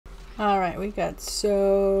Alright, we got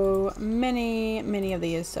so many of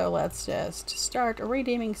these, so let's just start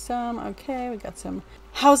redeeming some. Okay, we got some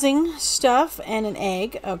housing stuff and an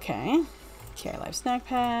egg. Okay. Okay, live snack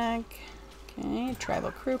pack. Okay, tribal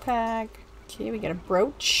crew pack. Okay, we got a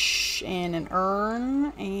brooch and an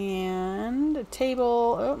urn and a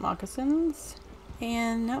table. Oh, moccasins.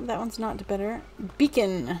 And nope, that one's not better.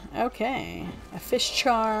 Beacon. Okay. A fish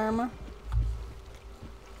charm.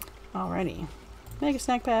 Alrighty. Make a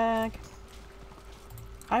snack pack.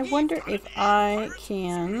 I wonder if I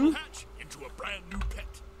can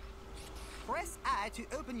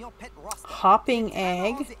hopping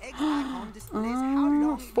egg.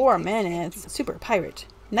 4 minutes. Super pirate.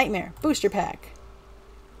 Nightmare. Booster pack.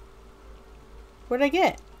 What did I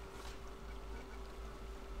get?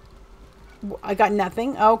 I got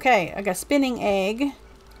nothing. Okay. I got spinning egg.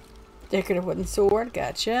 Decorative wooden sword.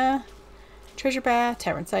 Gotcha. Treasure bath,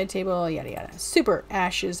 tavern side table, yada yada. Super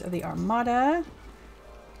ashes of the Armada.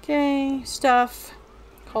 Okay, stuff.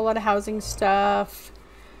 Whole lot of housing stuff.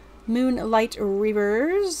 Moonlight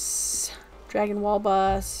Reavers. Dragon wall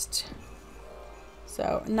bust.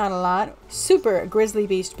 So not a lot. Super Grizzly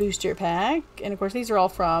Beast booster pack. And of course these are all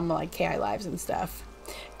from like KI Lives and stuff.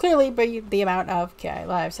 Clearly by the amount of KI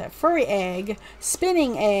Lives have furry egg,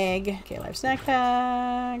 spinning egg, KI Live snack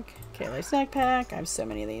pack, KI Live snack pack. I have so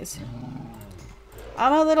many of these.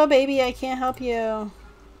 I'm a little baby, I can't help you.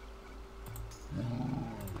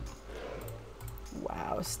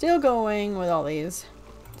 Wow, still going with all these.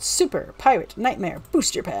 Super Pirate Nightmare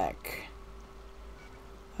Booster Pack.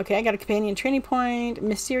 Okay, I got a companion training point,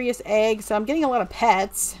 mysterious egg, so I'm getting a lot of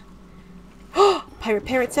pets. Pirate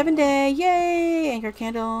Parrot 7-day, yay! Anchor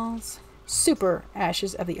candles. Super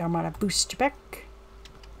Ashes of the Armada Booster Pack.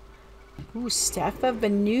 Ooh, Staff of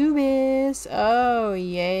Anubis. Oh,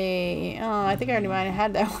 yay. Oh, I think I already might have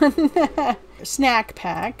had that one. Snack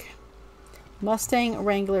pack. Mustang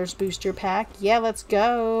Wranglers booster pack. Yeah, let's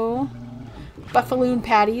go. Buffaloon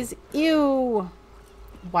patties. Ew.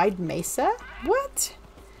 Wide Mesa? What?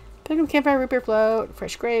 Pilgrim Campfire Root Beer Float.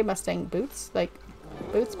 Fresh Gray Mustang boots. Like,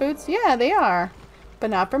 boots? Yeah, they are.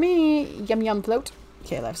 But not for me. Yum Yum Float.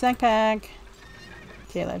 Okay, Live Snack Pack.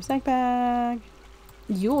 Okay, Live Snack Pack.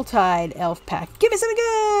 Yuletide elf pack. Give me some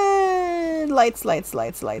good lights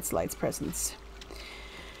presents.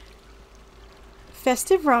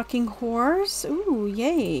 Festive rocking horse. Ooh,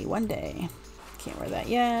 yay, one day. Can't wear that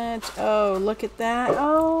yet. Oh, look at that.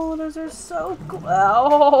 Oh, those are so cool.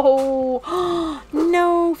 Oh,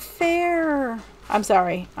 no fair. I'm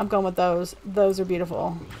sorry. I'm going with those. Those are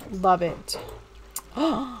beautiful. Love it.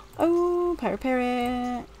 Oh, Pirate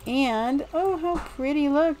Parrot. And, oh, how pretty.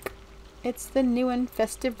 Look. It's the new and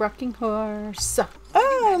festive rocking horse.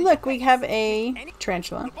 Oh, look, we have a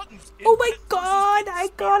tarantula. Oh my god,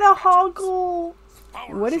 I got a hoggle.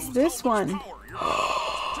 What is this one?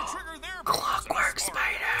 Clockwork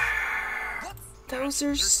spider. Those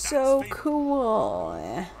are so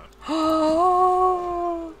cool.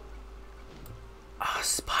 Oh,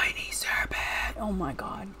 spiny serpent. Oh my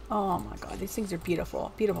god. Oh my god. These things are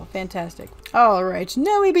beautiful. Beautiful. Fantastic. Alright.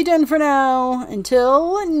 Now we be done for now.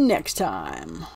 Until next time.